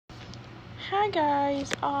Hi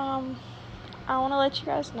guys. I want to let you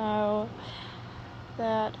guys know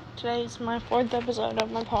that today's my 4th episode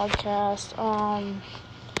of my podcast. And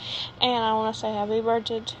I want to say happy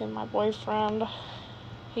birthday to my boyfriend.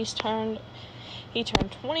 He turned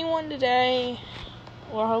 21 today.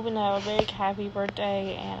 We're hoping to have a big happy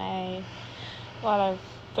birthday and a lot of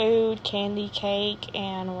food, candy, cake,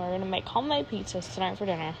 and we're going to make homemade pizzas tonight for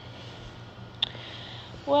dinner.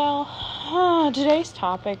 Well, today's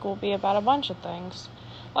topic will be about a bunch of things,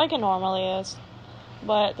 like it normally is.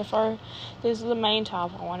 But this is the main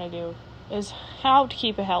topic I want to do, is how to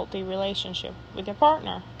keep a healthy relationship with your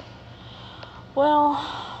partner. Well,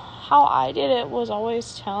 how I did it was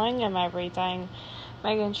always telling him everything,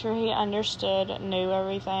 making sure he understood, knew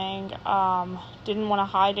everything, didn't want to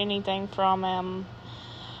hide anything from him.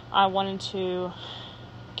 I wanted to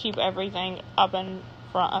keep everything up in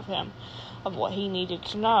front of him, of what he needed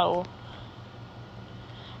to know.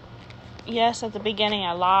 Yes, at the beginning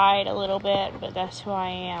I lied a little bit, but that's who I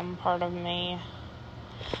am, part of me.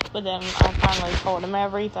 But then I finally told him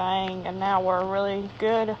everything, and now we're really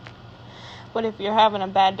good. But if you're having a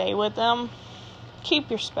bad day with them, keep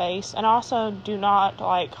your space, and also do not,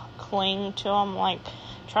 cling to them,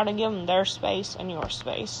 try to give them their space and your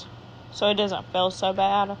space, so it doesn't feel so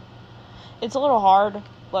bad. It's a little hard,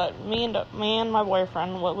 but me and my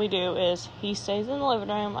boyfriend, what we do is he stays in the living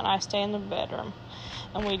room and I stay in the bedroom.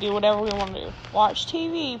 And we do whatever we want to do. Watch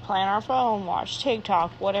TV, play on our phone, watch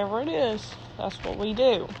TikTok, whatever it is. That's what we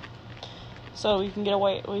do. So we can get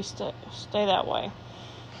away, we stay that way.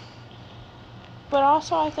 But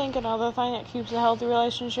also I think another thing that keeps a healthy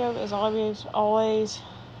relationship is always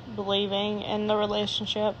believing in the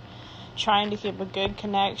relationship, trying to keep a good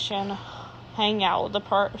connection, hang out with the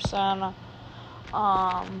person.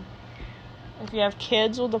 If you have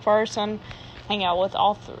kids with the person, hang out with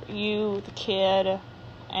all you, the kid,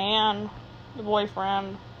 and the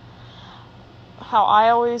boyfriend.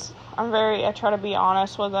 I try to be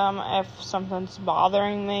honest with them if something's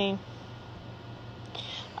bothering me.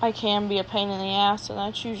 I can be a pain in the ass, and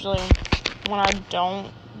that's usually when I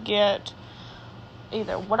don't get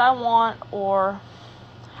either what I want or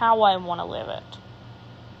how I want to live it.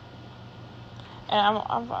 And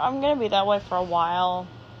I'm gonna be that way for a while.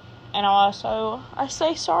 And I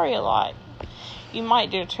say sorry a lot. You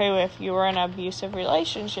might do too if you were in an abusive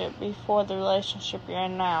relationship before the relationship you're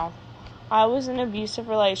in now. I was in an abusive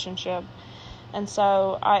relationship, and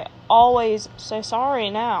so I always say sorry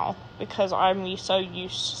now because I'm so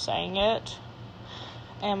used to saying it.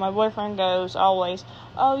 And my boyfriend goes always,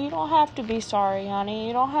 "Oh, you don't have to be sorry, honey.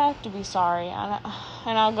 You don't have to be sorry."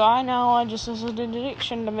 And I'll go, "I know. It's an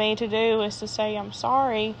addiction to me to do is to say I'm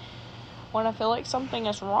sorry when I feel like something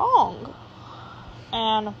is wrong."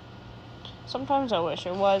 And sometimes I wish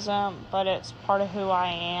it wasn't, but it's part of who I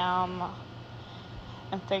am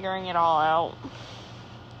and figuring it all out.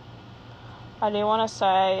 I do want to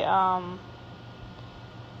say,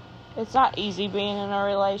 it's not easy being in a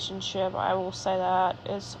relationship. I will say that.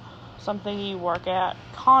 It's something you work at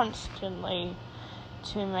constantly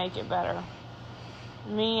to make it better.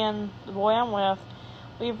 Me and the boy I'm with,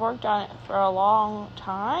 we've worked on it for a long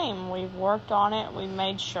time. We've worked on it. We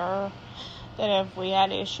made sure that if we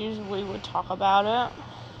had issues, we would talk about it.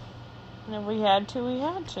 And if we had to, we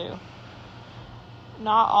had to.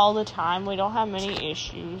 Not all the time. We don't have many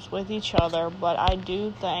issues with each other, but I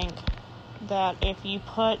do think that if you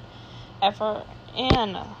put effort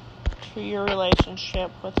in to your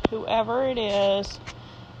relationship with whoever it is,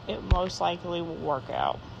 it most likely will work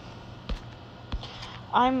out.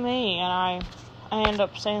 I'm me, and I end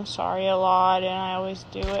up saying sorry a lot, and I always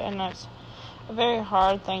do it, and that's a very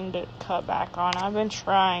hard thing to cut back on. I've been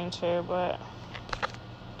trying to, but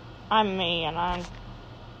I'm me, and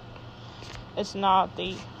it's not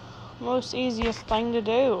the most easiest thing to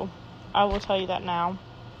do. I will tell you that now.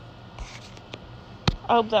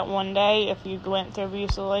 I hope that one day, if you went through an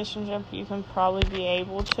abusive relationship, you can probably be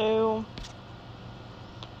able to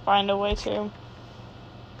find a way to.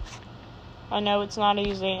 I know it's not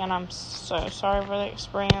easy, and I'm so sorry for the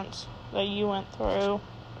experience that you went through.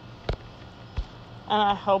 And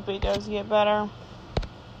I hope it does get better,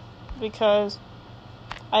 because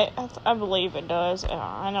I believe it does.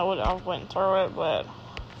 I know I went through it, but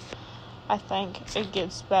I think it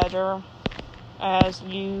gets better as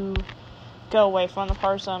you go away from the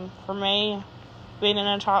person. For me, being in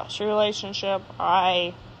a toxic relationship,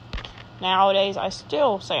 nowadays I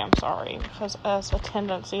still say I'm sorry because that's a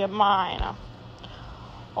tendency of mine,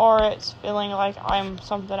 or it's feeling like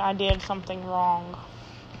I did something wrong.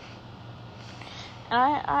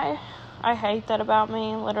 And I hate that about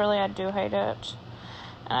me. Literally, I do hate it.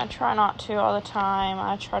 And I try not to all the time.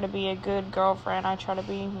 I try to be a good girlfriend. I try to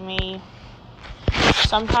be me.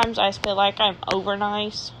 Sometimes I feel like I'm over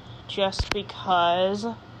nice just because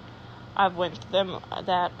I've went through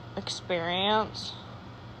that experience.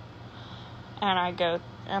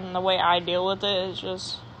 And the way I deal with it is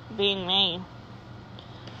just being me.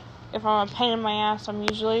 If I'm a pain in my ass, I'm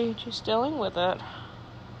usually just dealing with it.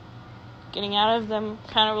 Getting out of them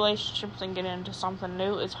kind of relationships and getting into something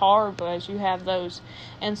new is hard because you have those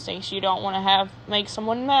instincts. You don't want to make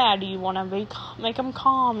someone mad. You want to make them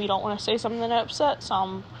calm. You don't want to say something that upsets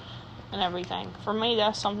them and everything. For me,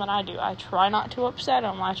 that's something I do. I try not to upset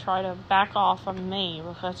them. I try to back off of me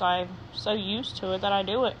because I'm so used to it that I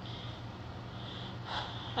do it.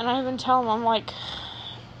 And I even tell him, I'm like,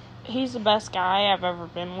 he's the best guy I've ever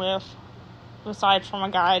been with, besides from a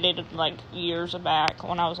guy I dated like years back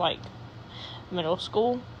when I was like middle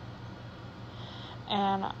school.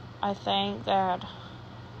 And I think that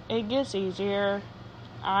it gets easier.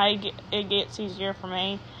 It gets easier for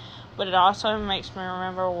me, but it also makes me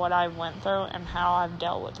remember what I went through and how I've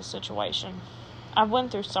dealt with the situation. I've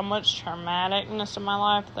went through so much traumaticness in my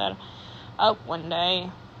life that one day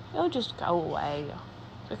it'll just go away,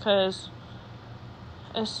 because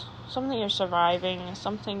it's something you're surviving, it's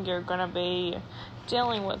something you're gonna be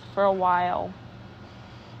dealing with for a while.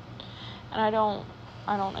 And I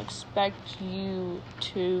don't expect you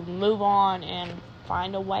to move on and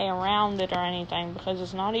find a way around it or anything, because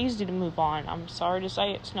it's not easy to move on. I'm sorry to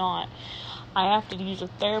say it's not. I have to use a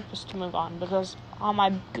therapist to move on, because on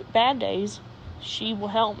my bad days, she will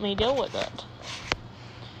help me deal with it.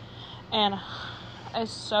 And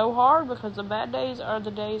it's so hard, because the bad days are the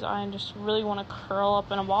days I just really want to curl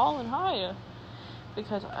up in a ball and hide,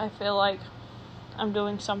 because I feel like I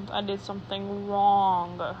did something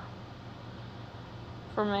wrong.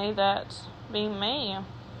 For me, that's being me.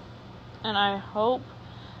 And I hope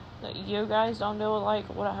that you guys don't do it like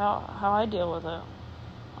how I deal with it.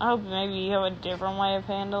 I hope maybe you have a different way of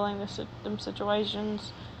handling them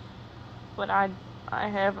situations, but I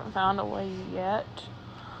haven't found a way yet.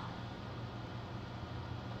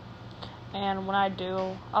 And when I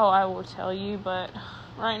do, I will tell you, but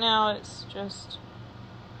right now it's just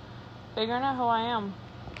figuring out who I am.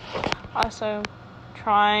 Also,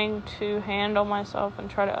 trying to handle myself and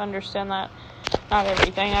try to understand that not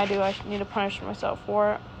everything I do I need to punish myself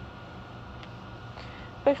for it.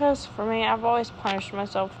 Because for me, I've always punished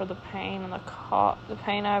myself for the pain and the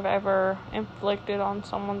pain I've ever inflicted on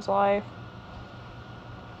someone's life.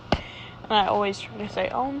 And I always try to say,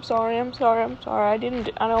 I'm sorry. I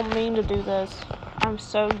don't mean to do this. I'm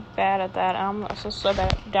so bad at that. I'm so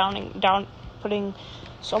bad at putting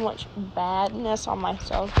so much badness on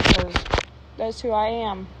myself, because that's who I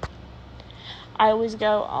am. I always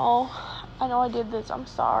go, I know I did this. I'm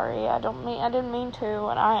sorry. I didn't mean to.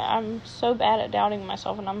 And I'm so bad at doubting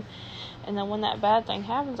myself. And then when that bad thing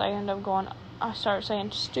happens, I start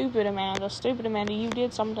saying, stupid Amanda, you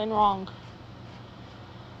did something wrong.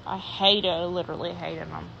 I literally hated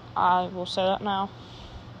them. I will say that now.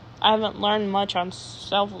 I haven't learned much on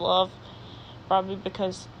self-love, probably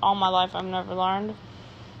because all my life I've never learned.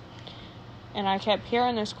 And I kept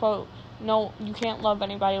hearing this quote, no, you can't love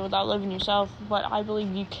anybody without loving yourself, but I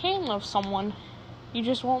believe you can love someone, you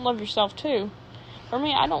just won't love yourself too. For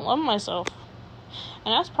me, I don't love myself.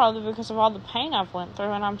 And that's probably because of all the pain I've went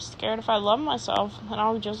through, and I'm scared if I love myself, then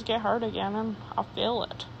I'll just get hurt again, and I'll feel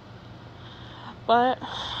it. But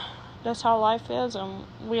that's how life is, and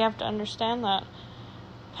we have to understand that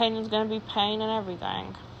pain is going to be pain and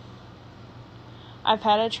everything. I've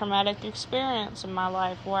had a traumatic experience in my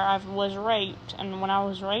life where I was raped, and when I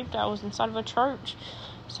was raped, I was inside of a church,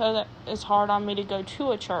 so that it's hard on me to go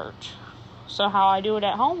to a church. So how I do it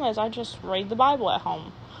at home is I just read the Bible at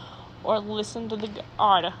home, or listen to the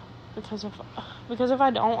God, because if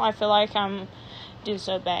I don't, I feel like I'm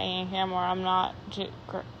disobeying Him, or I'm not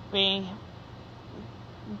being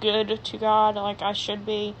good to God like I should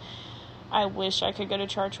be. I wish I could go to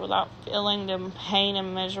church without feeling the pain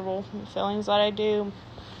and miserable feelings that I do,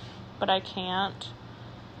 but I can't.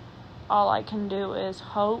 All I can do is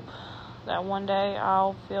hope that one day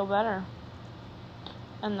I'll feel better,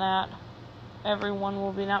 and that everyone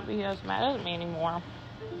will not be as mad at me anymore,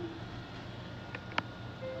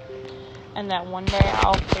 and that one day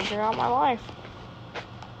I'll figure out my life.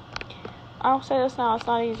 I'll say this now, it's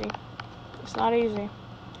not easy.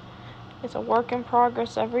 It's a work in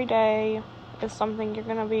progress every day. It's something you're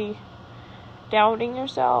going to be doubting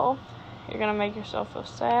yourself. You're going to make yourself feel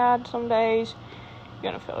sad some days.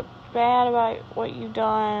 You're going to feel bad about what you've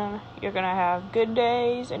done. You're going to have good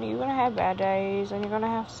days, and you're going to have bad days, and you're going to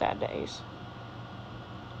have sad days.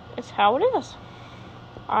 It's how it is.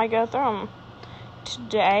 I go through them.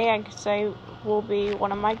 Today, I could say, is going to be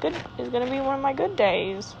one of my good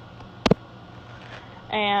days.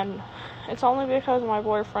 And it's only because my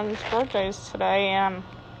boyfriend's birthday is today, and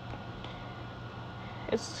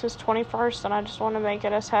it's his 21st, and I just want to make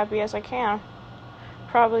it as happy as I can.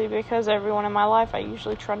 Probably because everyone in my life,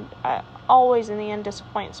 I always in the end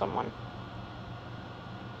disappoint someone.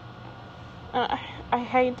 And I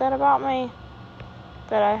hate that about me.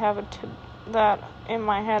 That I have that in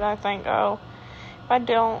my head I think, oh, if I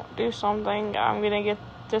don't do something, I'm going to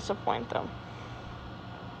disappoint them.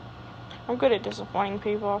 I'm good at disappointing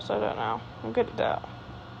people, I'll say that now. I'm good at that.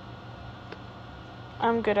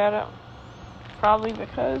 I'm good at it. Probably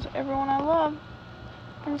because everyone I love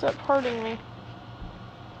ends up hurting me.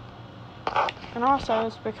 And also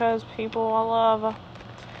it's because people I love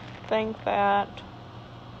think that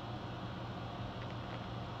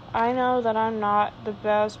I know that I'm not the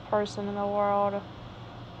best person in the world.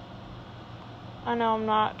 I know I'm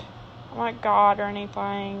not God or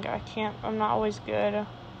anything. I'm not always good.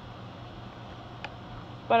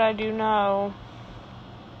 But I do know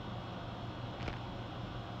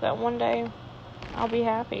that one day I'll be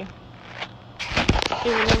happy.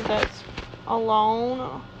 Even if that's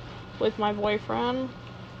alone with my boyfriend,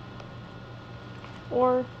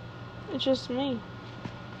 or it's just me.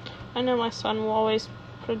 I know my son will always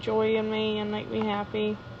put joy in me and make me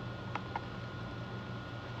happy.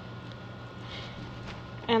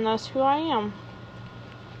 And that's who I am.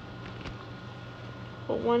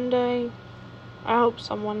 But one day, I hope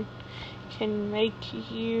someone can make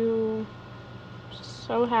you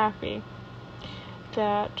so happy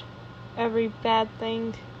that every bad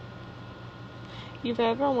thing you've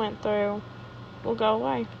ever went through will go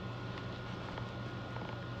away.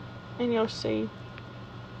 And you'll see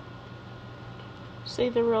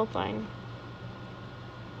the real thing.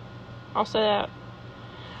 I'll say that.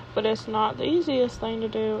 But it's not the easiest thing to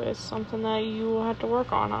do. It's something that you will have to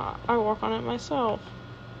work on. I work on it myself.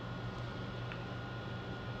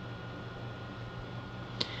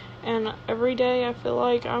 And every day I feel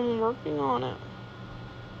like I'm working on it.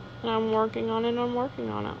 And I'm working on it and I'm working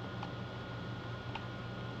on it.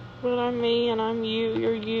 But I'm me and I'm you,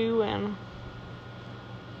 you're you, and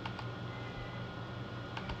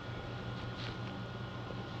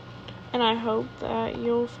I hope that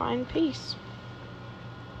you'll find peace.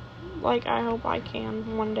 Like I hope I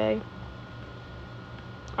can one day.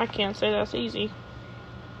 I can't say that's easy.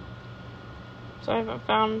 So I haven't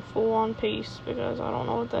found full-on peace because I don't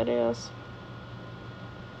know what that is.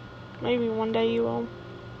 Maybe one day you will.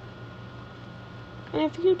 And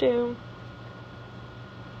if you do,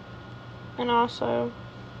 and also,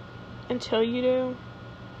 until you do,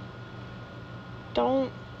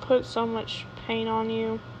 don't put so much pain on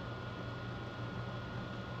you.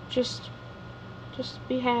 Just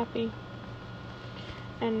be happy.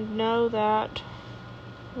 And know that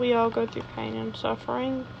we all go through pain and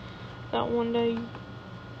suffering. That one day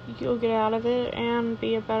you'll get out of it and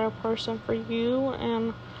be a better person for you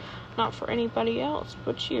and not for anybody else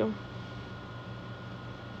but you.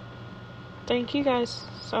 Thank you guys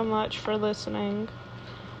so much for listening.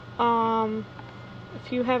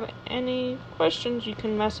 If you have any questions, you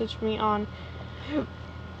can message me on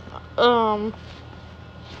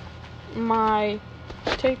my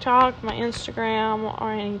TikTok, my Instagram,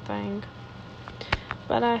 or anything.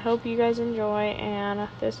 But I hope you guys enjoy, and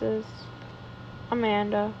this is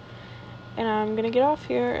Amanda, and I'm gonna get off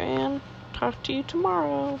here and talk to you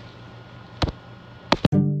tomorrow.